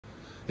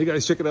Hey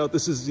guys, check it out.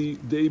 This is the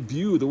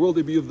world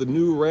debut of the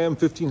new Ram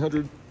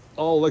 1500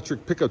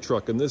 all-electric pickup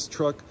truck. And this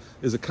truck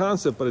is a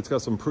concept, but it's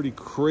got some pretty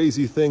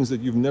crazy things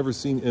that you've never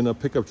seen in a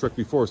pickup truck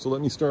before. So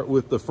let me start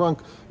with the front.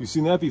 You've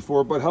seen that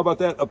before, but how about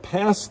that? A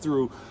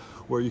pass-through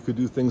where you could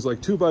do things like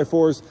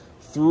 2x4s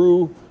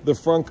through the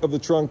front of the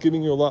trunk,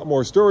 giving you a lot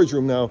more storage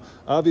room. Now,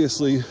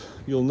 obviously,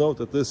 you'll note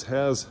that this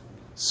has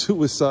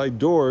suicide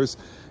doors,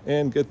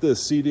 and get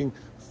this, seating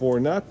for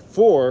not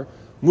four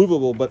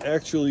movable, but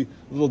actually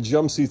little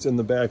jump seats in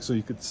the back, so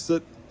you could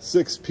sit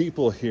 6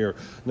 people here.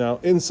 Now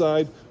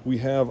inside we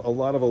have a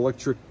lot of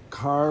electric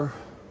car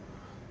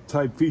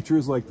type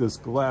features like this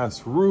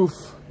glass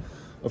roof.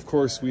 Of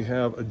course, we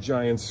have a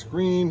giant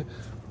screen,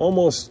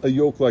 almost a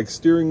yoke-like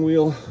steering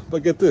wheel,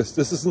 but get this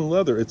isn't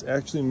leather, it's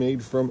actually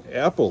made from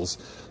apples.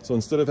 So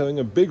instead of having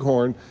a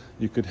Bighorn,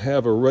 you could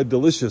have a Red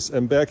Delicious.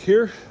 And back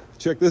here,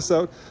 check this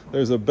out,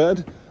 there's a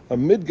bed, a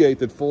midgate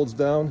that folds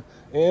down,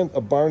 and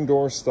a barn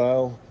door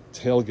style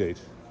tailgate.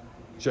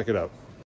 Check it out.